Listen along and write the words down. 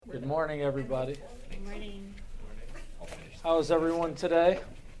morning, everybody. Good morning. How is everyone today?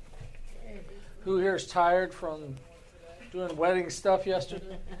 Who here is tired from doing wedding stuff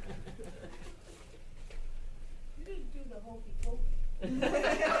yesterday? You didn't do the hokey pokey.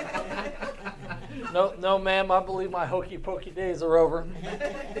 No, ma'am. I believe my hokey pokey days are over.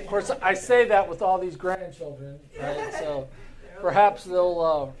 Of course, I say that with all these grandchildren, right? So perhaps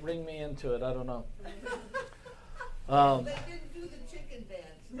they'll ring me into it. I don't know. They didn't do the chicken dance.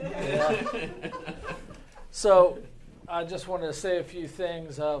 Yeah. So I just wanted to say a few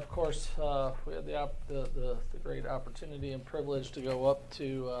things. Of course, we had the great opportunity and privilege to go up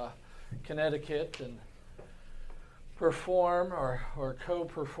to Connecticut and perform or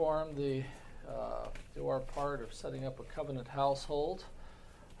co-perform do our part of setting up a covenant household,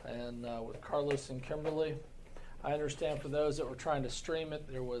 and with Carlos and Kimberly. I understand for those that were trying to stream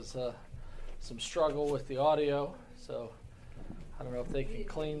it, there was some struggle with the audio, so I don't know if they can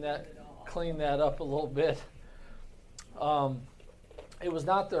clean that up a little bit. It was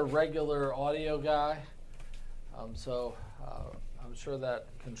not their regular audio guy, so I'm sure that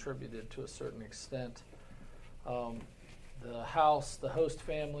contributed to a certain extent. The host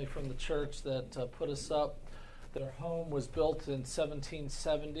family from the church that put us up, their home was built in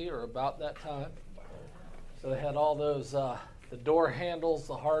 1770 or about that time. So they had all those, the door handles,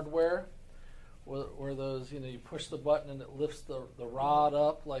 the hardware, were those, you push the button and it lifts the rod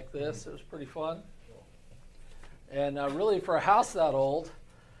up like this. It was pretty fun. And really for a house that old,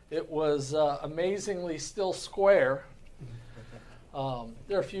 it was amazingly still square.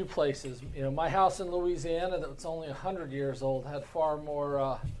 There are a few places. My house in Louisiana that's only 100 years old had far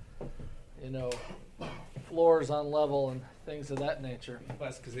more, floors on level and things of that nature.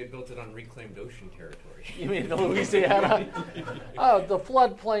 Plus, because they built it on reclaimed ocean territory. You mean Louisiana? Oh, the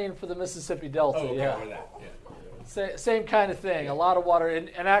floodplain for the Mississippi Delta. Oh, okay, yeah. or that, yeah. Same kind of thing. A lot of water, and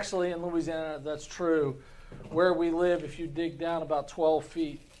actually in Louisiana, that's true. Where we live, if you dig down about 12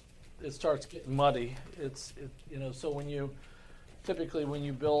 feet, it starts getting muddy. So when you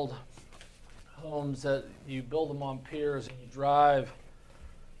build homes, that you build them on piers and you drive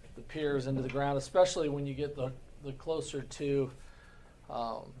the piers into the ground, especially when you get the closer to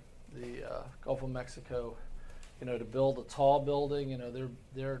the Gulf of Mexico, to build a tall building,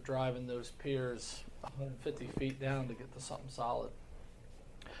 they're driving those piers 150 feet down to get to something solid.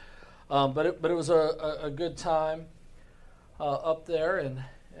 But it was a good time up there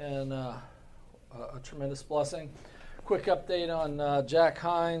and a tremendous blessing. Quick update on Jack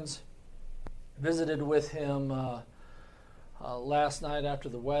Hines. Visited with him last night after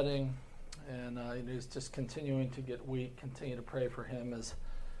the wedding, and he's just continuing to get weak. Continue to pray for him as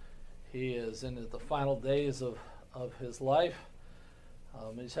he is in the final days of his life.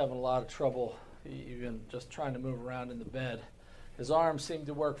 He's having a lot of trouble, even just trying to move around in the bed. His arms seem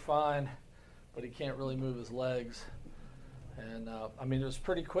to work fine, but he can't really move his legs. And it was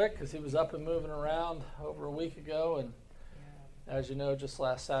pretty quick because he was up and moving around over a week ago. And as you know, just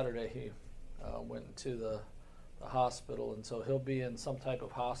last Saturday he went into the hospital, and so he'll be in some type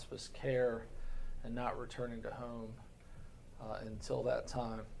of hospice care and not returning to home until that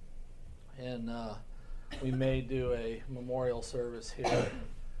time. And we may do a memorial service here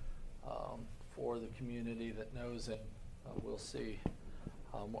for the community that knows him. We'll see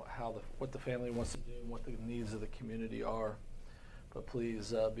what the family wants to do and what the needs of the community are. But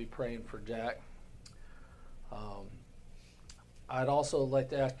please be praying for Jack. I'd also like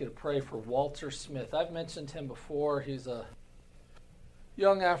to ask you to pray for Walter Smith. I've mentioned him before. He's a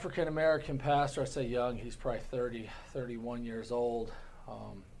young African-American pastor. I say young, he's probably 30, 31 years old.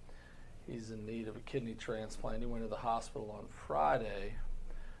 He's in need of a kidney transplant. He went to the hospital on Friday.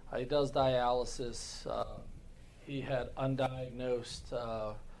 He does dialysis. He had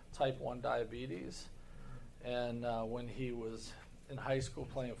undiagnosed type 1 diabetes. And when he was in high school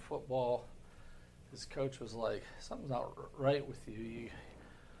playing football, his coach was like, something's not right with you,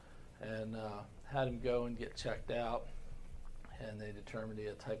 and had him go and get checked out, and they determined he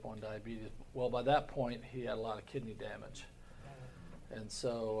had type 1 diabetes. Well, by that point, he had a lot of kidney damage. And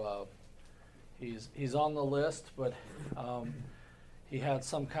so he's on the list, but he had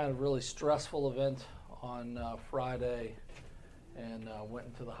some kind of really stressful event on Friday and went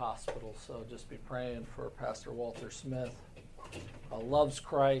into the hospital. So just be praying for Pastor Walter Smith. Loves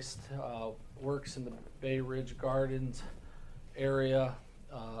Christ, works in the Bay Ridge Gardens area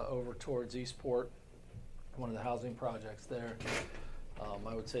over towards Eastport, one of the housing projects there.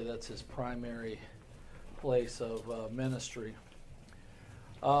 I would say that's his primary place of ministry.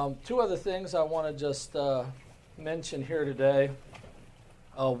 Two other things I want to just mention here today.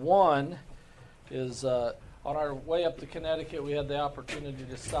 One is on our way up to Connecticut, we had the opportunity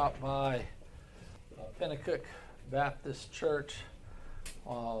to stop by Pennacook Baptist Church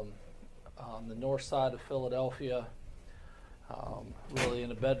on the north side of Philadelphia, really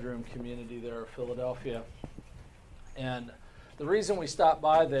in a bedroom community there of Philadelphia. And the reason we stopped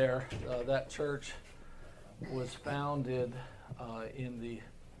by there, that church was founded in the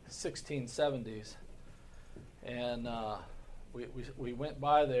 1670s. And we went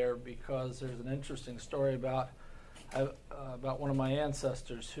by there because there's an interesting story about one of my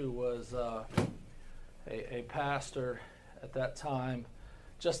ancestors who was a pastor at that time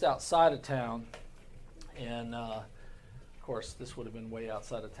just outside of town. And of course, this would have been way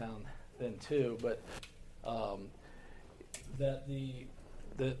outside of town then too, but that the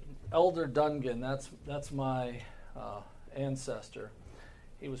Elder Dungan, that's my ancestor.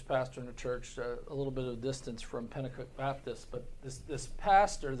 He was pastoring a church a little bit of distance from Pennacook Baptist, but this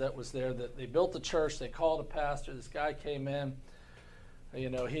pastor that was there, that they built the church, they called a pastor. This guy came in,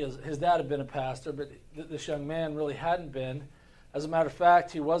 his dad had been a pastor, but this young man really hadn't been. As a matter of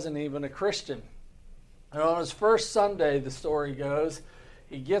fact, he wasn't even a Christian. And on his first Sunday, the story goes,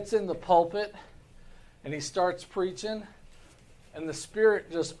 he gets in the pulpit and he starts preaching, and the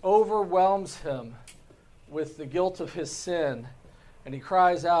Spirit just overwhelms him with the guilt of his sin. And he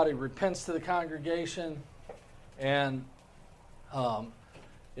cries out, he repents to the congregation, and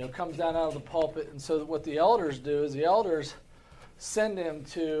comes down out of the pulpit. And so what the elders do is the elders send him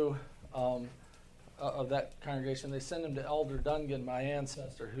to, of that congregation, they send him to Elder Dungan, my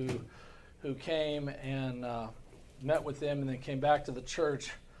ancestor, who came and met with them and then came back to the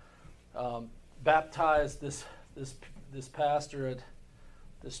church, baptized this pastor at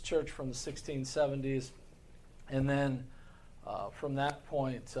this church from the 1670s, and then from that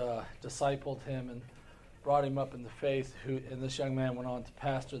point, discipled him and brought him up in the faith. And this young man went on to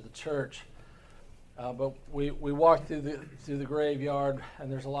pastor the church. But we walked through the graveyard,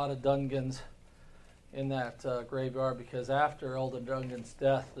 and there's a lot of Dungans in that graveyard, because after Elder Dungan's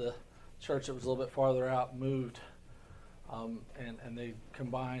death, the church that was a little bit farther out moved, and they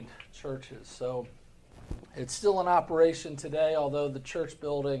combined churches. So it's still in operation today, although the church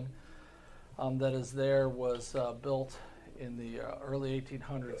building that is there was built in the early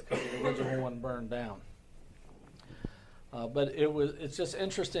 1800s, because the original one burned down. But it's just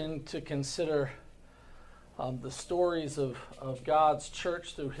interesting to consider the stories of God's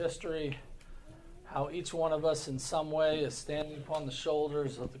church through history, how each one of us in some way is standing upon the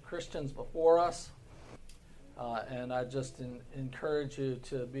shoulders of the Christians before us. And I just encourage you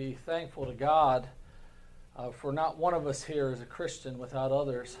to be thankful to God for not one of us here is a Christian without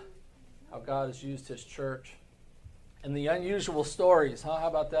others, how God has used his church. And the unusual stories, huh? How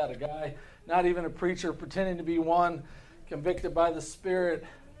about that? A guy, not even a preacher, pretending to be one, convicted by the Spirit,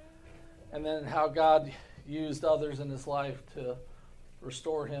 and then how God used others in his life to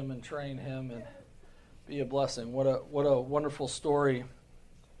restore him and train him and be a blessing. What a wonderful story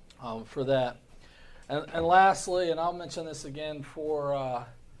for that. And lastly, and I'll mention this again for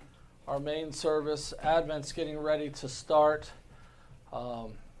our main service, Advent's getting ready to start.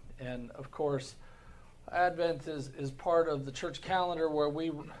 And of course, Advent is part of the church calendar where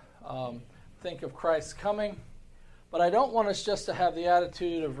we think of Christ's coming. But I don't want us just to have the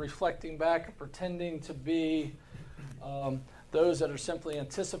attitude of reflecting back and pretending to be those that are simply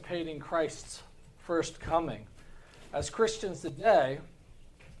anticipating Christ's first coming. As Christians today,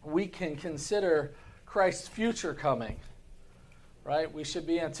 we can consider Christ's future coming, right? We should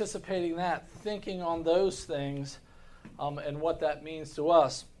be anticipating that, thinking on those things and what that means to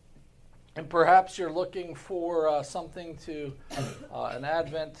us. And perhaps you're looking for something to, an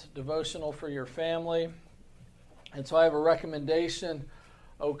Advent devotional for your family. And so I have a recommendation,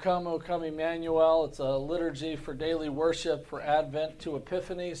 O Come, Emmanuel. It's a liturgy for daily worship for Advent to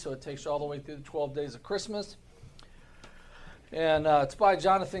Epiphany, so it takes you all the way through the 12 days of Christmas. And it's by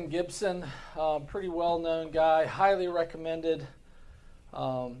Jonathan Gibson, pretty well-known guy, highly recommended.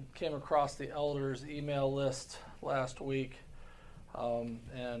 Came across the elders' email list last week.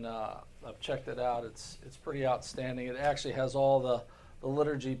 And I've checked it out. It's pretty outstanding. It actually has all the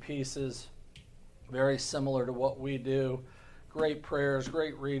liturgy pieces, very similar to what we do. Great prayers,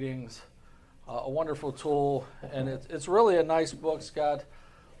 great readings, a wonderful tool, and it's really a nice book. It's got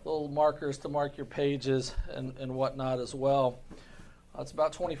little markers to mark your pages and whatnot as well. It's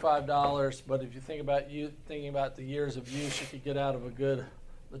about $25, but if you think about thinking about the years of use you could get out of a good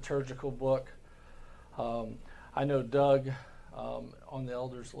liturgical book. I know Doug on the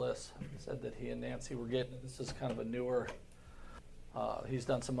elders list said that he and Nancy were getting it. This is kind of a newer, he's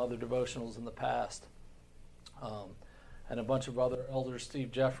done some other devotionals in the past. And a bunch of other elders,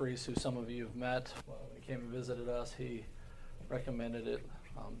 Steve Jeffries, who some of you have met when he came and visited us, he recommended it.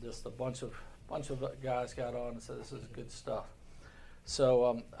 Just a bunch of guys got on and said this is good stuff.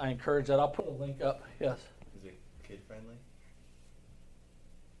 So I encourage that. I'll put a link up. Yes. Is it kid friendly?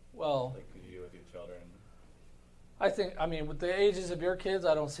 Well, Like could you do with your children? I mean, with the ages of your kids,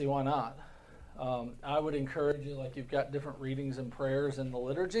 I don't see why not. I would encourage you, like you've got different readings and prayers in the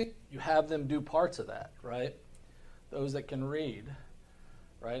liturgy, you have them do parts of that, right? Those that can read,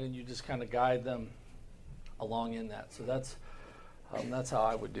 right? And you just kind of guide them along in that. So that's how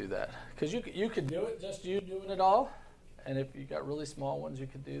I would do that. Because you could do it, just you doing it all. And if you got really small ones, you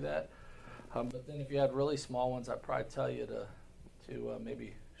could do that. But then if you had really small ones, I'd probably tell you to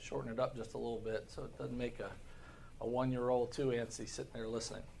maybe shorten it up just a little bit so it doesn't make a 1-year-old too antsy sitting there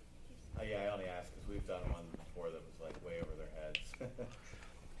listening. Yeah, I only asked because we've done one before that was like way over their heads.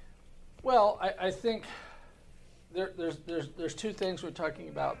 Well, I think there's two things we're talking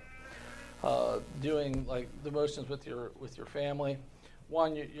about doing, like devotions with your family.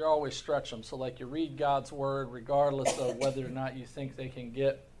 One, you always stretch them. So like you read God's word regardless of whether or not you think they can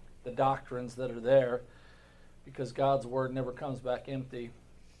get the doctrines that are there, because God's word never comes back empty.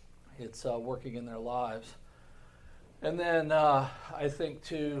 It's working in their lives. And then I think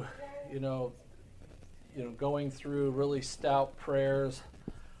too, going through really stout prayers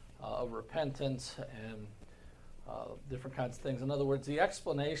of repentance and different kinds of things. In other words, the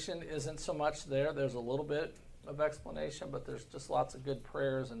explanation isn't so much there. There's a little bit of explanation, but there's just lots of good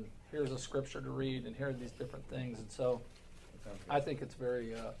prayers, and here's a scripture to read, and here are these different things. And so I think it's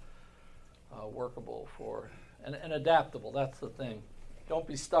very workable and adaptable. That's the thing. Don't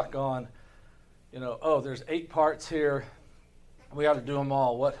be stuck on, there's 8 parts here. We ought to do them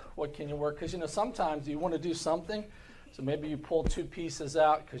all. What can you work? Because, sometimes you want to do something, so maybe you pull 2 pieces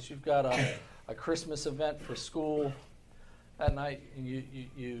out because you've got a Christmas event for school that night, and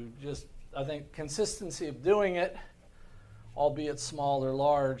you just, I think consistency of doing it, albeit small or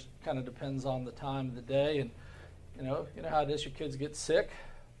large, kind of depends on the time of the day. And you know how it is, your kids get sick,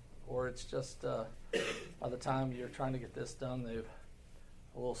 or it's just by the time you're trying to get this done, they've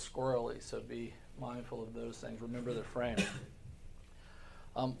a little squirrely. So be mindful of those things. Remember their frame.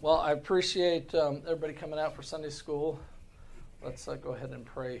 Well, I appreciate everybody coming out for Sunday school. Let's go ahead and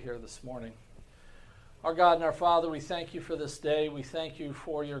pray here this morning. Our God and our Father, we thank you for this day. We thank you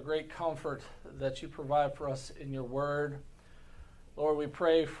for your great comfort that you provide for us in your word. Lord, we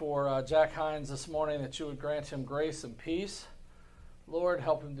pray for Jack Hines this morning, that you would grant him grace and peace. Lord,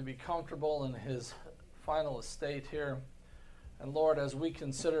 help him to be comfortable in his final estate here. And Lord, as we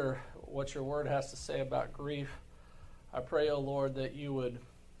consider what your word has to say about grief, I pray, O Lord, that you would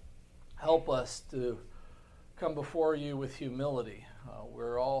help us to come before you with humility.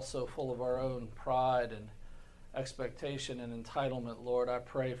 We're all so full of our own pride and expectation and entitlement. Lord, I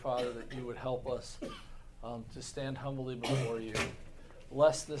pray, Father, that you would help us to stand humbly before you.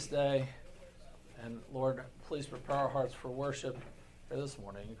 Bless this day. And Lord, please prepare our hearts for worship here this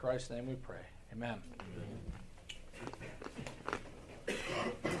morning. In Christ's name we pray. Amen.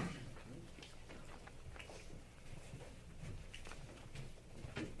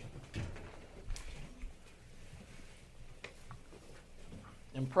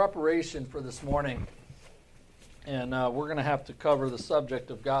 In preparation for this morning, and we're going to have to cover the subject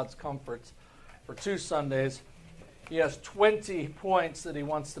of God's comforts for 2 Sundays. He has 20 points that he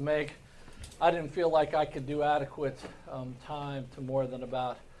wants to make. I didn't feel like I could do adequate time to more than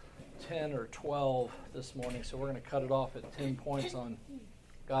about 10 or 12 this morning, so we're going to cut it off at 10 points on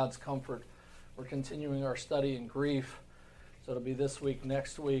God's comfort. We're continuing our study in grief, so it'll be this week,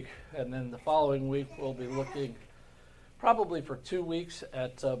 next week, and then the following week we'll be looking probably for 2 weeks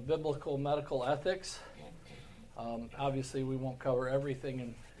at biblical medical ethics. Obviously, we won't cover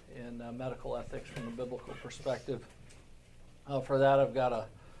everything in medical ethics from a biblical perspective. For that, I've got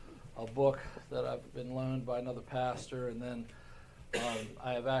a book that I've been loaned by another pastor, and then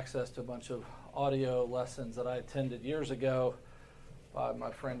I have access to a bunch of audio lessons that I attended years ago by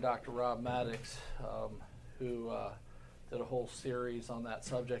my friend Dr. Rob Maddox, who did a whole series on that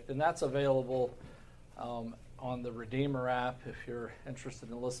subject. And that's available on the Redeemer app if you're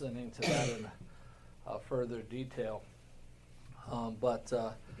interested in listening to that in further detail. But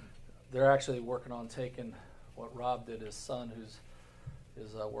they're actually working on taking what Rob did, his son, who's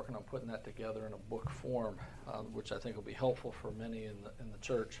is working on putting that together in a book form, which I think will be helpful for many in the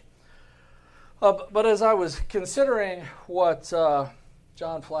church. But as I was considering what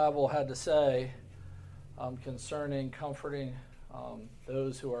John Flavel had to say concerning comforting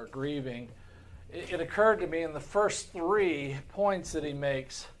those who are grieving, it occurred to me in the first 3 points that he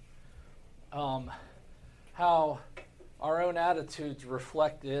makes how our own attitudes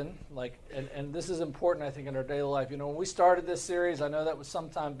reflect in, and this is important, I think, in our daily life. When we started this series, I know that was some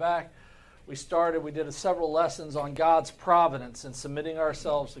time back, we did several lessons on God's providence and submitting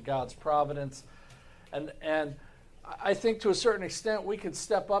ourselves to God's providence. And I think to a certain extent we could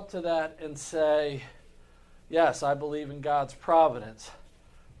step up to that and say, yes, I believe in God's providence,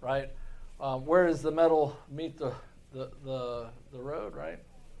 right? Where does the metal meet the road, right?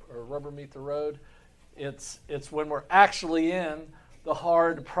 Or rubber meet the road? It's when we're actually in the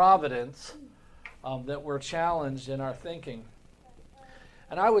hard providence that we're challenged in our thinking.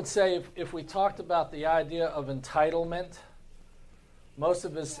 And I would say if we talked about the idea of entitlement, most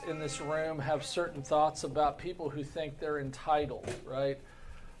of us in this room have certain thoughts about people who think they're entitled, right?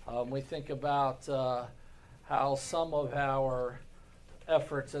 We think about how some of our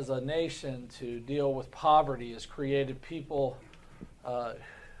efforts as a nation to deal with poverty has created people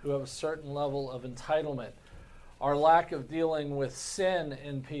who have a certain level of entitlement. Our lack of dealing with sin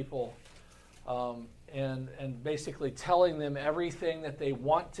in people and basically telling them everything that they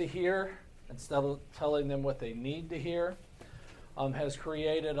want to hear instead of telling them what they need to hear has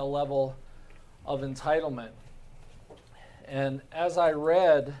created a level of entitlement. And as I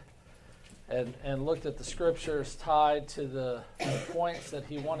read and looked at the scriptures tied to the points that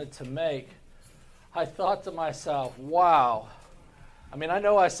he wanted to make, I thought to myself, wow. I mean, I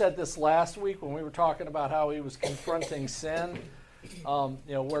know I said this last week when we were talking about how he was confronting sin,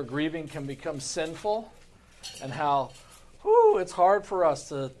 where grieving can become sinful, and how it's hard for us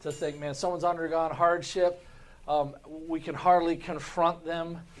to think, man, someone's undergone hardship. We can hardly confront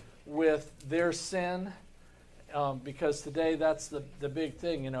them with their sin because today that's the big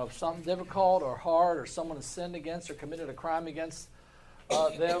thing. If something difficult or hard or someone has sinned against or committed a crime against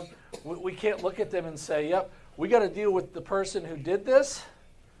them, we can't look at them and say, yep, we got to deal with the person who did this,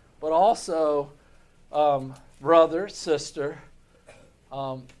 but also, brother, sister,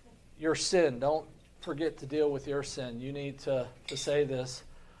 your sin. Don't forget to deal with your sin. You need to say this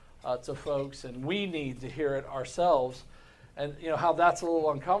to folks, and we need to hear it ourselves, and how that's a little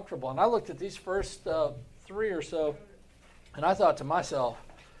uncomfortable. And I looked at these first 3 or so, and I thought to myself,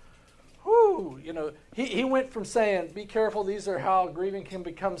 he went from saying, be careful, these are how grieving can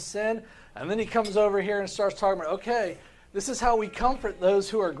become sin, and then he comes over here and starts talking about, okay, this is how we comfort those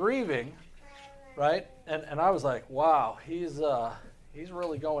who are grieving, right? And I was like, wow, he's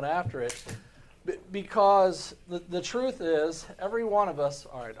really going after it. Because the truth is, every one of us,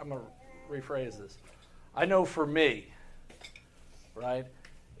 all right, I'm going to rephrase this. I know for me, right,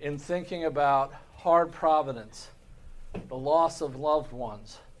 in thinking about hard providence, the loss of loved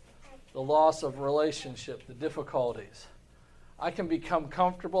ones, the loss of relationship, the difficulties, I can become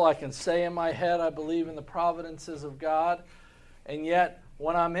comfortable. I can say in my head, I believe in the providences of God, and yet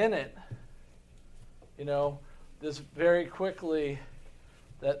when I'm in it, this very quickly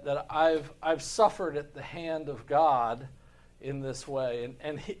that I've suffered at the hand of God in this way.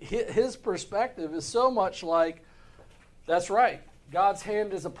 And his perspective is so much like, that's right, God's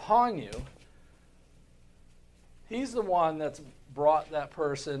hand is upon you. He's the one that's brought that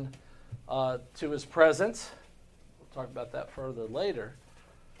person to his presence. We'll talk about that further later.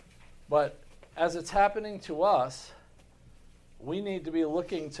 But as it's happening to us, we need to be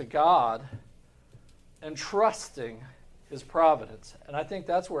looking to God and trusting his providence. And I think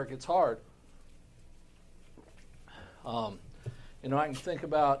that's where it gets hard. I can think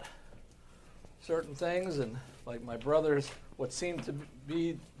about certain things, and like my brother's, what seemed to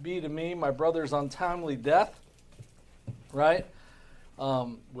be to me, my brother's untimely death, right?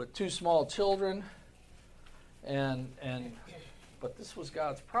 With 2 small children, but this was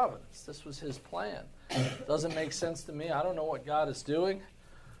God's providence. This was his plan. Doesn't make sense to me. I don't know what God is doing,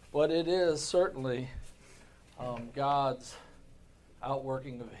 but it is certainly God's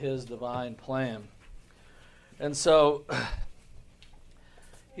outworking of his divine plan. And so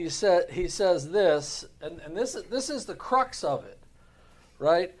he says this, and this is the crux of it,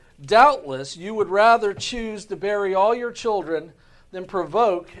 right? Doubtless you would rather choose to bury all your children than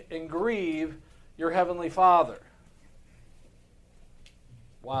provoke and grieve your heavenly Father.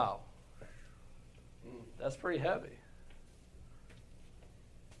 Wow. That's pretty heavy.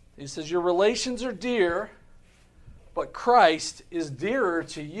 He says, your relations are dear, but Christ is dearer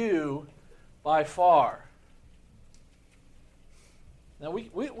to you by far. Now,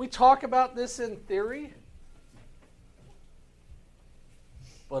 we talk about this in theory,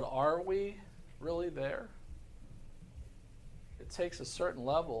 but are we really there? It takes a certain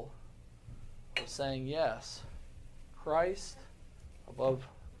level of saying yes, Christ above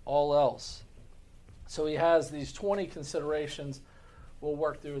all else. So he has these 20 considerations. We'll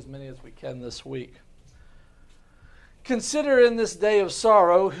work through as many as we can this week. Consider in this day of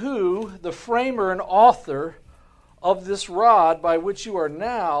sorrow who, the framer and author of this rod by which you are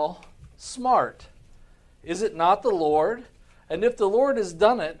now smart. Is it not the Lord? And if the Lord has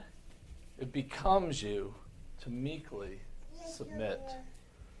done it, it becomes you to meekly submit.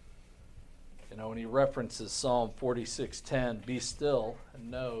 You know, when he references Psalm 46:10, be still and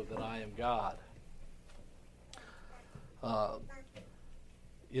know that I am God.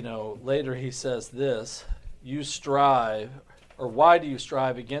 Later he says this, you strive, or why do you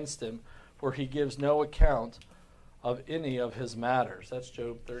strive against him? For he gives no account of any of his matters. That's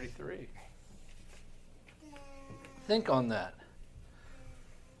Job 33. Think on that.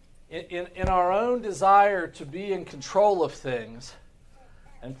 In our own desire to be in control of things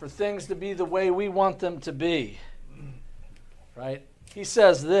and for things to be the way we want them to be, right? He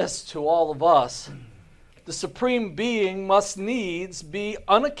says this to all of us. The Supreme Being must needs be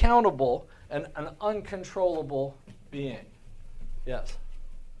unaccountable and an uncontrollable being. Yes?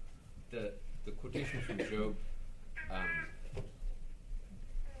 The quotation from Job,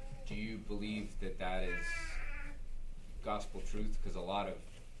 do you believe that is gospel truth? Because a lot of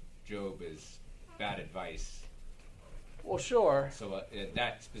Job is bad advice. Well, sure. So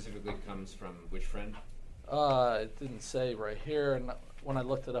that specifically comes from which friend? It didn't say right here, and when I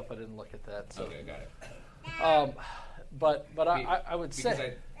looked it up, I didn't look at that. So. Okay, got it. But I would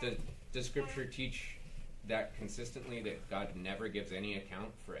say... Does Scripture teach that consistently, that God never gives any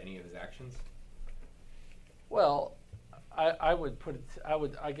account for any of his actions? Well, I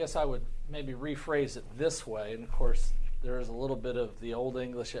guess I would maybe rephrase it this way, and of course there is a little bit of the Old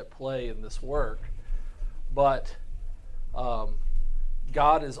English at play in this work, but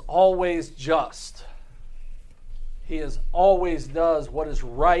God is always just. He always does what is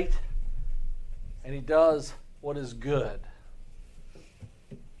right, and he does what is good.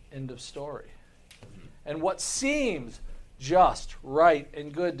 End of story. And what seems just, right,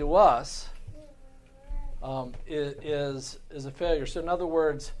 and good to us is a failure. So in other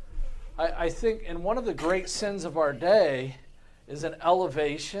words, I think, and one of the great sins of our day is an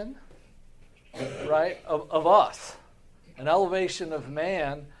elevation, right, of us. An elevation of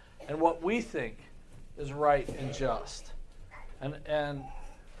man and what we think is right and just. And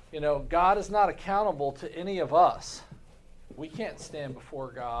God is not accountable to any of us. We can't stand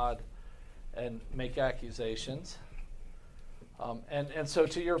before God and make accusations. And so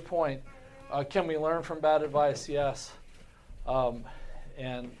to your point, can we learn from bad advice? Yes. But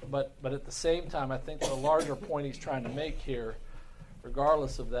at the same time, I think the larger point he's trying to make here,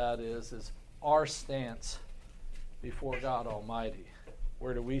 regardless of that, is our stance before God Almighty.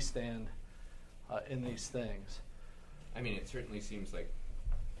 Where do we stand in these things? I mean, it certainly seems like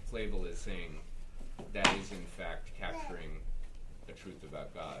Flavel is saying that is in fact capturing the truth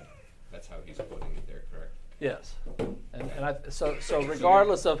about God. That's how he's quoting it there, correct? Yes. So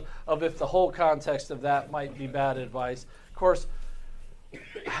regardless of if the whole context of that might be bad advice, of course,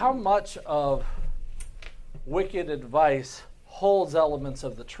 how much of wicked advice holds elements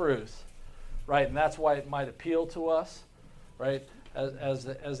of the truth, right? And that's why it might appeal to us, right?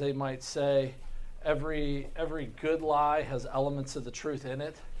 As they might say, every good lie has elements of the truth in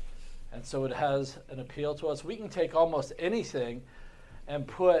it. And so it has an appeal to us. We can take almost anything and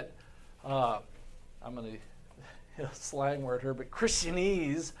put, I'm going to slang word here, but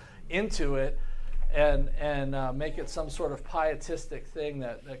Christianese into it and make it some sort of pietistic thing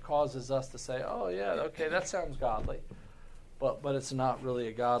that causes us to say, oh yeah, okay, that sounds godly. But it's not really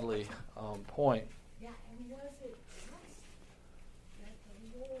a godly point. Yeah, and was it just that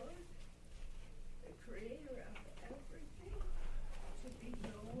the Lord, the creator of everything, should be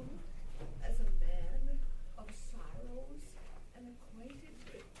known as a man of sorrows and acquainted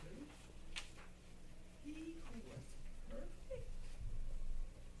with grief? He who was perfect,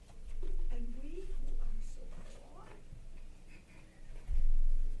 and we who are so flawed,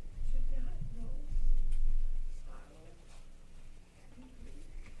 should not know sorrow and grief.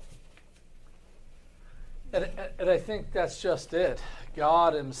 And I think that's just it.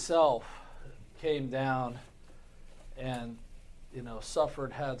 God himself came down and,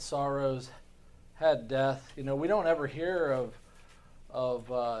 suffered, had sorrows, had death. We don't ever hear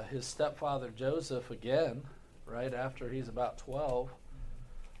of his stepfather Joseph again, right, after he's about 12.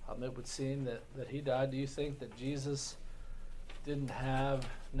 It would seem that he died. Do you think that Jesus didn't have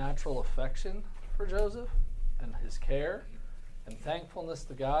natural affection for Joseph and his care and thankfulness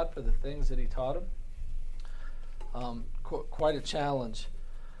to God for the things that he taught him? Quite a challenge.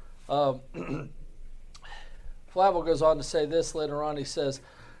 Flavel goes on to say this later on. He says,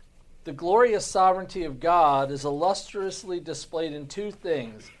 the glorious sovereignty of God is illustriously displayed in two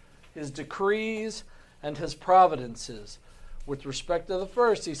things, his decrees and his providences. With respect to the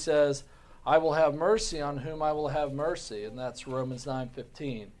first, he says, I will have mercy on whom I will have mercy, and that's Romans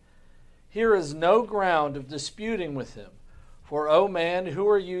 9:15. Here is no ground of disputing with him. For, O man, who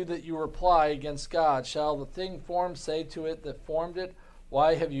are you that you reply against God? Shall the thing formed say to it that formed it,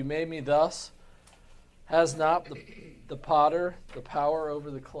 why have you made me thus? Has not the potter the power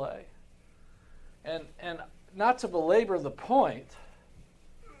over the clay? And not to belabor the point,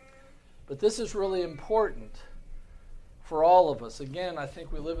 but this is really important for all of us. Again, I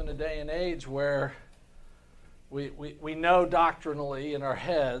think we live in a day and age where we know doctrinally in our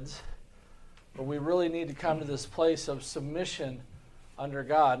heads, but we really need to come to this place of submission under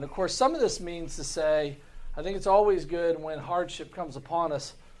God. And of course, some of this means to say, I think it's always good when hardship comes upon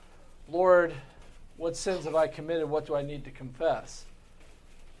us, Lord, what sins have I committed? What do I need to confess?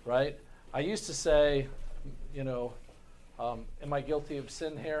 Right? I used to say, am I guilty of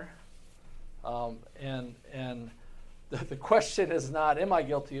sin here? And the question is not, am I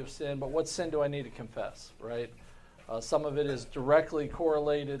guilty of sin, but what sin do I need to confess, right? Some of it is directly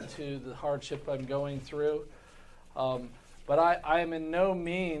correlated to the hardship I'm going through. But I am in no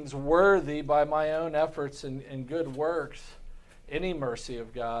means worthy by my own efforts and good works any mercy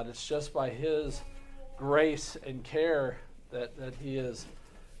of God. It's just by his grace and care that he has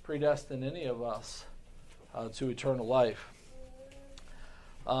predestined any of us to eternal life.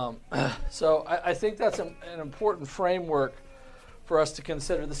 So I think that's an important framework for us to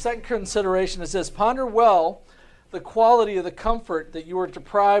consider. The second consideration is this: ponder well the quality of the comfort that you were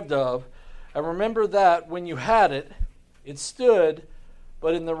deprived of, and remember that when you had it, it stood,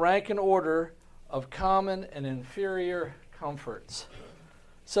 but in the rank and order of common and inferior comforts.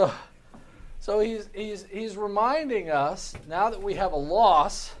 So he's reminding us, now that we have a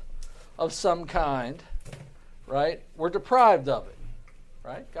loss of some kind, right? We're deprived of it,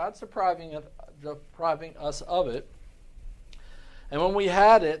 right? God's depriving us of it. And when we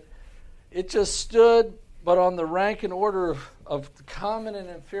had it, it just stood, but on the rank and order of the common and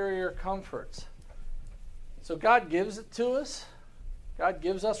inferior comforts. So God gives it to us. God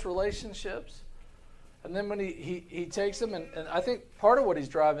gives us relationships. And then when he takes them, and I think part of what he's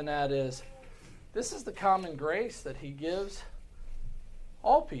driving at is, this is the common grace that he gives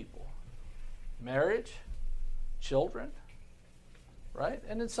all people. Marriage, children, right?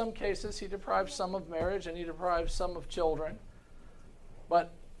 And in some cases, he deprives some of marriage and he deprives some of children.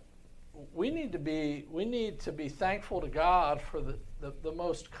 But we need to be thankful to God for the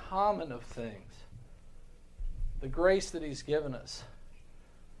most common of things, the grace that he's given us.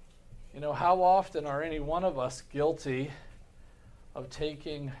 How often are any one of us guilty of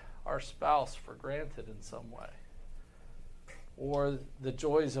taking our spouse for granted in some way, or the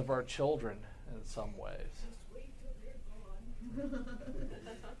joys of our children in some ways? Just wait till they're gone.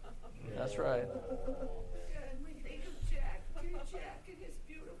 That's right. And we think of Jack, dear Jack, and his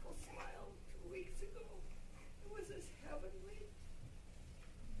beautiful smile 2 weeks ago. It was as heavenly.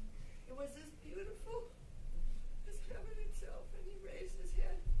 It was as beautiful as heaven itself. And he raised his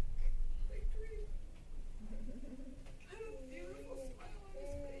head. Victory. And a beautiful smile on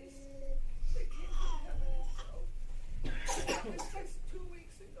his face that came from heaven itself. That was just 2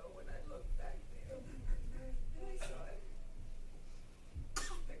 weeks ago when I looked back there. And I saw him.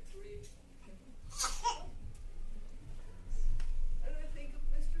 Victory. And I think of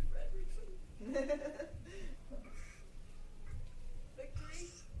Mr. Fredrickson. Victory.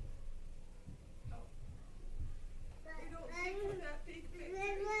 Oh. We don't think of that big victory.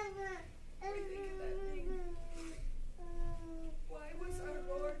 We think of that big. Why was our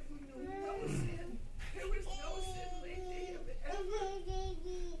Lord, who knew no sin, there was no sin laid to him ever,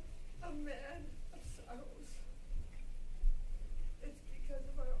 a man of sorrows? It's because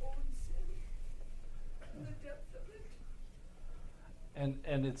of our own sin and the depth of it.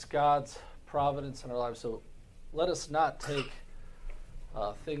 And it's God's providence in our lives. So let us not take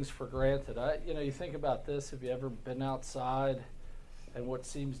things for granted. You think about this. Have you ever been outside and what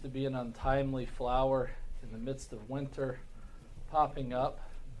seems to be an untimely flower in the midst of winter popping up,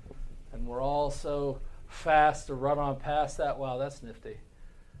 and we're all so fast to run on past that? Wow, that's nifty,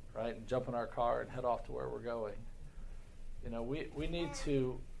 right? And jump in our car and head off to where we're going. We need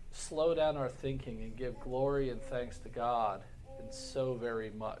to slow down our thinking and give glory and thanks to God in so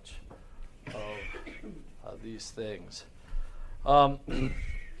very much of these things.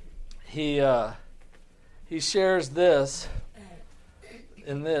 He shares this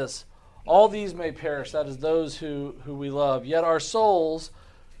in this: all these may perish, that is those who we love, yet our souls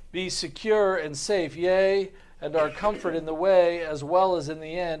be secure and safe, yea, and our comfort in the way as well as in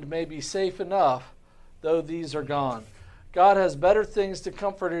the end may be safe enough, though these are gone. God has better things to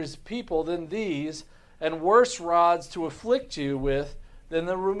comfort his people than these, and worse rods to afflict you with than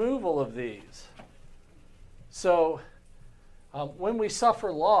the removal of these. So, when we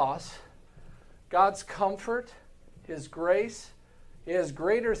suffer loss, God's comfort, His grace, He has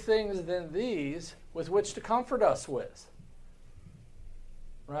greater things than these with which to comfort us with.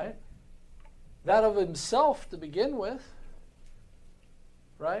 Right? That of Himself to begin with.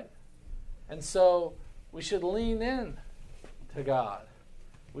 Right? And so we should lean in to God.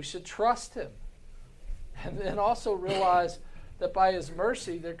 We should trust Him. And then also realize that by His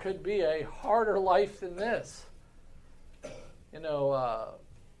mercy there could be a harder life than this.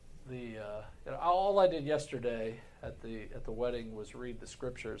 All I did yesterday at the wedding was read the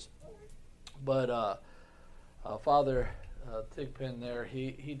scriptures. But Father Thigpen there,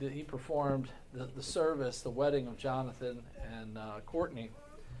 he performed the service, the wedding of Jonathan and Courtney.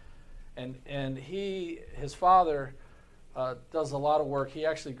 And his father does a lot of work. He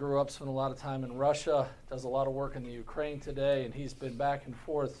actually grew up, spent a lot of time in Russia, does a lot of work in the Ukraine today, and he's been back and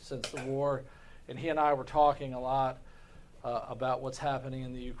forth since the war. And he and I were talking a lot about what's happening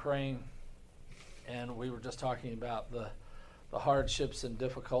in the Ukraine. And we were just talking about the hardships and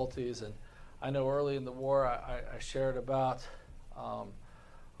difficulties. And I know early in the war I shared about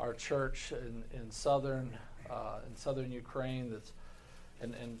our church in southern Ukraine.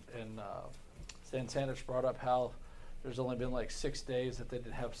 And Stan Sanders brought up how there's only been like 6 days that they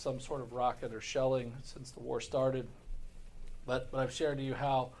didn't have some sort of rocket or shelling since the war started. But I've shared to you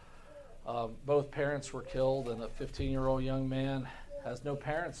how both parents were killed, and a 15-year-old young man has no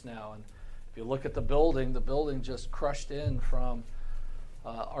parents now. And if you look at the building just crushed in from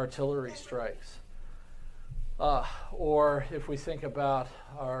artillery strikes. Or if we think about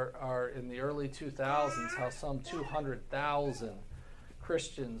our in the early 2000s, how some 200,000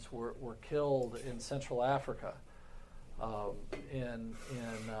 Christians were killed in Central Africa in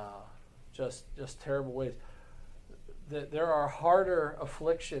just terrible ways. There are harder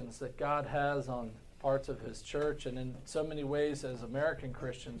afflictions that God has on parts of His church, and in so many ways as American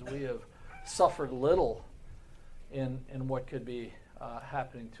Christians we have suffered little in what could be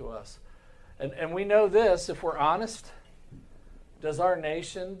happening to us. And we know this, if we're honest, does our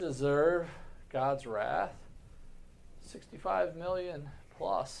nation deserve God's wrath? 65 million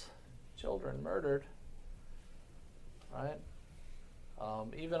plus children murdered, right?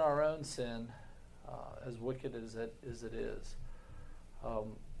 Even our own sin, as wicked as it is,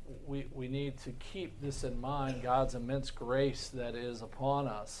 we need to keep this in mind, God's immense grace that is upon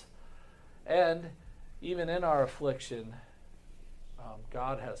us. And even in our affliction,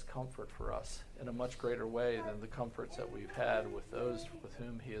 God has comfort for us in a much greater way than the comforts that we've had with those with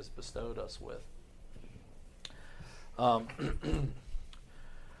whom He has bestowed us with.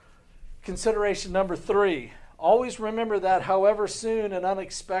 Consideration number 3. Always remember that however soon and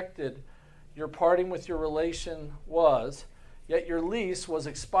unexpected your parting with your relation was, yet your lease was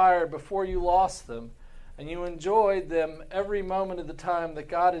expired before you lost them, and you enjoyed them every moment of the time that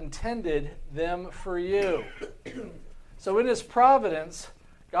God intended them for you. So in His providence,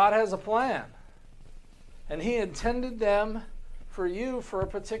 God has a plan. And He intended them for you for a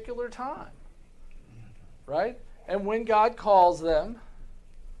particular time. Right? And when God calls them,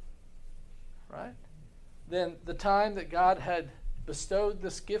 right, then the time that God had bestowed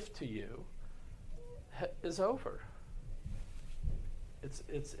this gift to you is over.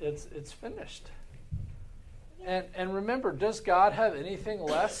 It's finished. And remember, does God have anything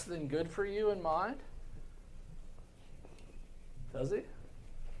less than good for you in mind? Does He?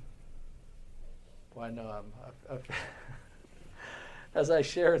 Well, I know as I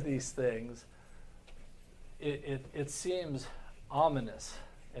share these things, it seems ominous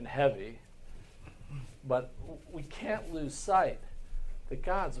and heavy, but we can't lose sight that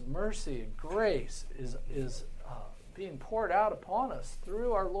God's mercy and grace is being poured out upon us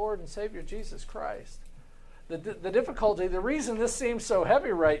through our Lord and Savior Jesus Christ. The difficulty, the reason this seems so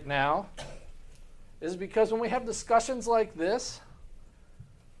heavy right now is because when we have discussions like this,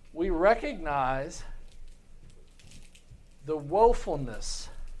 we recognize the woefulness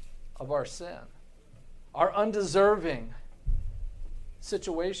of our sin, our undeserving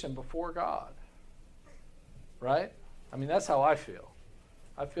situation before God. Right? I mean, that's how I feel.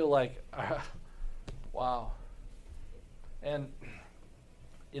 I feel like, wow. And,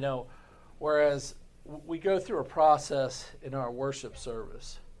 whereas we go through a process in our worship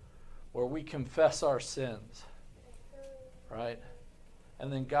service where we confess our sins, right?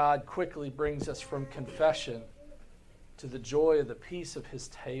 And then God quickly brings us from confession to the joy of the peace of His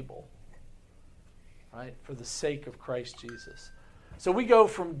table, right? For the sake of Christ Jesus. So we go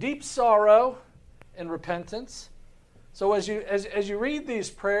from deep sorrow and repentance So as you read these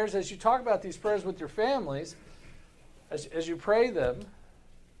prayers, as you talk about these prayers with your families, as you pray them,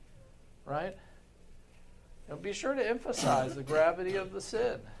 right? Be sure to emphasize the gravity of the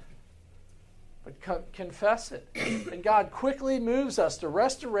sin. But confess it. And God quickly moves us to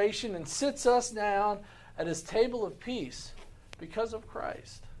restoration and sits us down at his table of peace because of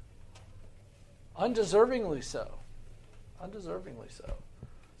Christ. Undeservingly so. Undeservingly so.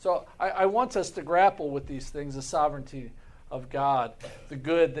 So I want us to grapple with these things, the sovereignty of God, the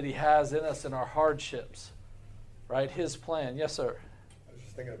good that he has in us in our hardships, right? His plan. Yes, sir? I was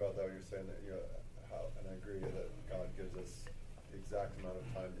just thinking about that when you're saying that, how, and I agree that God gives us the exact amount of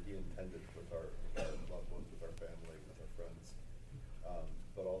time that he intended with our loved ones, with our family, with our friends.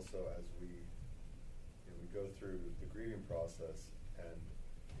 But also as we go through the grieving process, and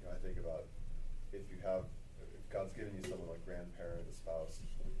I think about if God's giving you someone like grandparent, a spouse,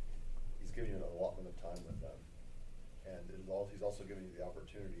 he's giving you an allotment of time with them. And he's also giving you the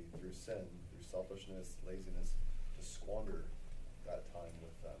opportunity through sin, through selfishness, laziness, to squander that time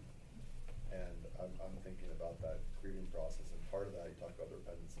with them. And I'm thinking about that grieving process, and part of that, you talk about the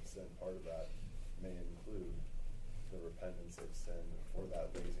repentance of sin, part of that may include the repentance of sin for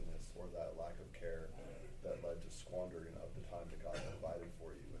that laziness or that lack of care that led to squandering of the time that God provided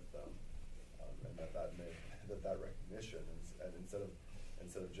for you with them. And that recognition, and instead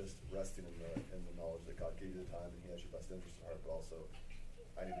of just resting in the knowledge that God gave you the time and he has your best interest at heart, but also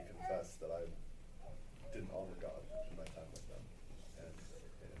I need to confess that I didn't honor God in my time with them, and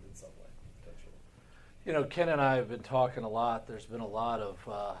in some way, potentially. Ken and I have been talking a lot. There's been a lot of,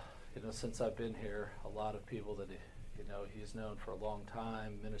 since I've been here, a lot of people that he's known for a long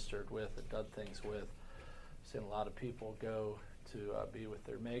time, ministered with, and done things with. Seen a lot of people go to be with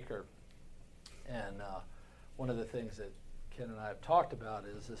their Maker. And one of the things that Ken and I have talked about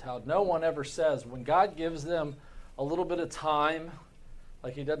is how no one ever says, when God gives them a little bit of time,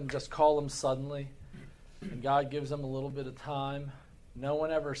 like he doesn't just call them suddenly, and God gives them a little bit of time, no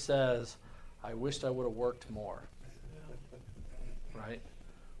one ever says, I wished I would have worked more. Right?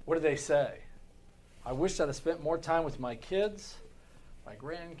 What do they say? I wish I'd have spent more time with my kids, my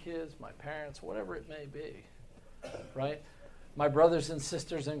grandkids, my parents, whatever it may be. Right? My brothers and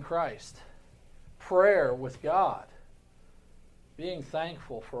sisters in Christ. Prayer with God. Being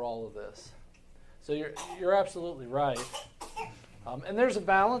thankful for all of this. So you're absolutely right. And there's a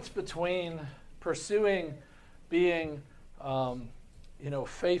balance between pursuing being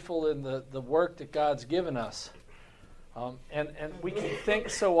faithful in the work that God's given us. And we can think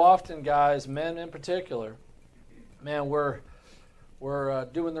so often, guys, men in particular, man, we're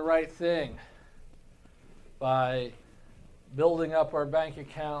doing the right thing by building up our bank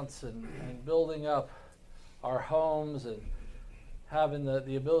accounts and building up our homes and having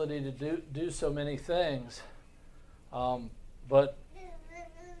the ability to do so many things. But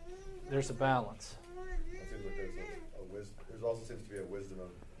there's a balance. It seems like there's a wisdom. There also seems to be a wisdom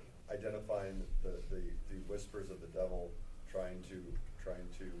of identifying the whispers of the devil trying to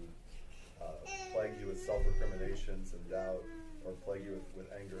plague you with self-recriminations and doubt, or plague you with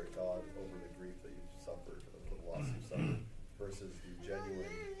anger at God over the grief that you've suffered, or the loss you've suffered, versus the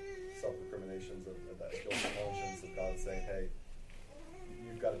genuine self-recriminations of that guilty conscience of God saying, hey,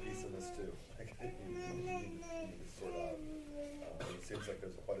 you've got a piece in this too. You need to sort out. It seems like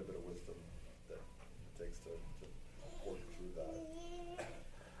there's quite a bit of wisdom that it takes to work through that.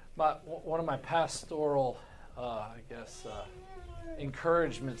 One of my pastoral,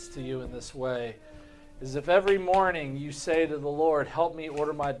 encouragements to you in this way is, if every morning you say to the Lord, help me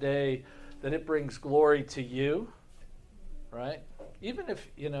order my day that it brings glory to you, right? Even if,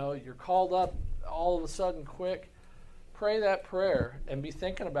 you're called up all of a sudden quick, pray that prayer and be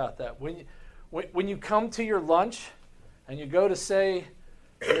thinking about that. When you come to your lunch and you go to say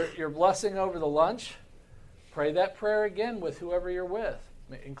your blessing over the lunch, pray that prayer again with whoever you're with.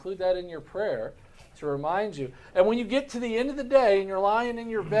 Include that in your prayer to remind you. And when you get to the end of the day and you're lying in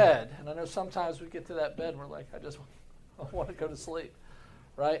your bed, and I know sometimes we get to that bed and we're like, I want to go to sleep,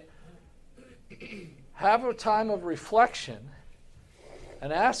 right? Have a time of reflection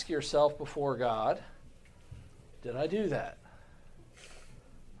and ask yourself before God, did I do that?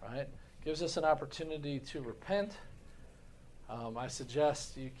 Right? Gives us an opportunity to repent. I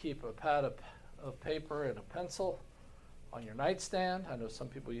suggest you keep a pad of paper and a pencil on your nightstand. I know some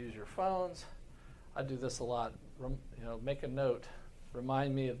people use your phones. I do this a lot. Make a note.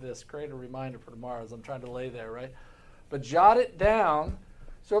 Remind me of this. Create a reminder for tomorrow as I'm trying to lay there, right? But jot it down.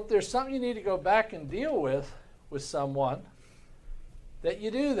 So if there's something you need to go back and deal with someone, that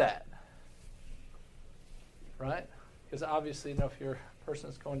you do that. Right? Because obviously, if your person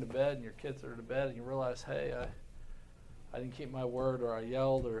is going to bed and your kids are to bed and you realize, hey, I didn't keep my word, or I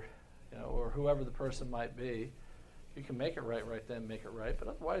yelled, or or whoever the person might be. You can make it right then, make it right. But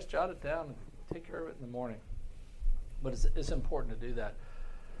otherwise, jot it down and take care of it in the morning. But it's important to do that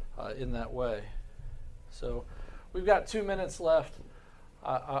in that way. So we've got 2 minutes left.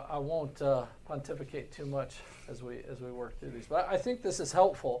 I won't pontificate too much as we work through these. But I think this is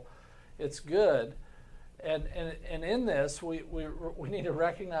helpful. It's good. And in this, we need to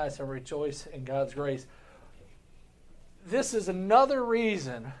recognize and rejoice in God's grace. This is another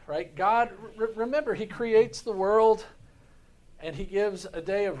reason, right? God, remember, He creates the world and He gives a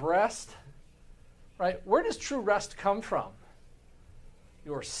day of rest, right? Where does true rest come from?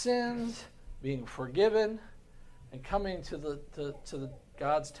 Your sins, being forgiven, and coming to the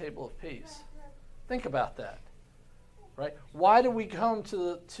God's table of peace. Think about that, right? Why do we come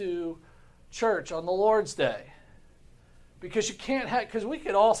to church on the Lord's Day? Because you can't because we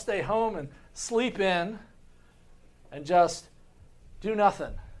could all stay home and sleep in and just do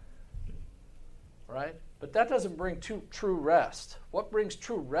nothing, right? But that doesn't bring true rest. What brings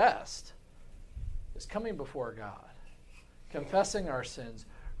true rest is coming before God, confessing our sins,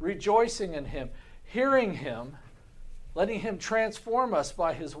 rejoicing in Him, hearing Him, letting Him transform us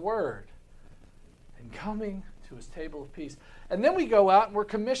by His word, and coming to His table of peace. And then we go out and we're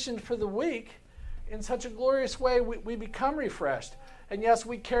commissioned for the week in such a glorious way. We become refreshed. And yes,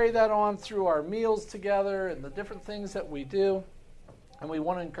 we carry that on through our meals together and the different things that we do. And we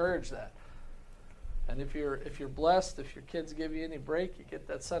want to encourage that. And if you're blessed, if your kids give you any break, you get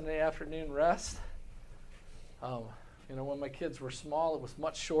that Sunday afternoon rest. When my kids were small, it was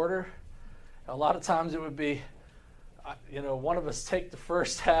much shorter. A lot of times it would be, one of us take the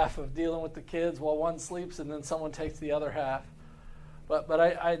first half of dealing with the kids while one sleeps, and then someone takes the other half. But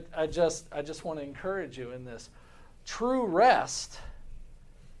I just want to encourage you in this. True rest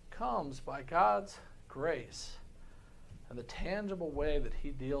comes by God's grace and the tangible way that He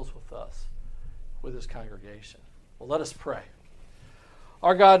deals with us, with His congregation. Well, let us pray.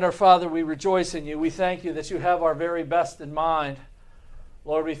 Our God and our Father, we rejoice in You. We thank You that You have our very best in mind.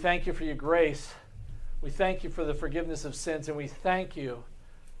 Lord, we thank You for Your grace. We thank You for the forgiveness of sins, and we thank You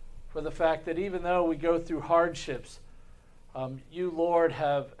for the fact that even though we go through hardships, You, Lord,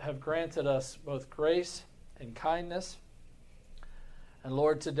 have granted us both grace and kindness. And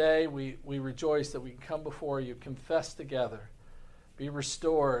Lord, today we rejoice that we can come before You, confess together, be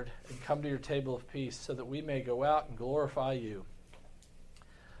restored, and come to Your table of peace so that we may go out and glorify You.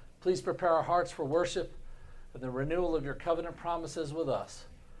 Please prepare our hearts for worship and the renewal of Your covenant promises with us.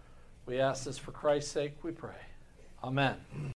 We ask this for Christ's sake, we pray. Amen.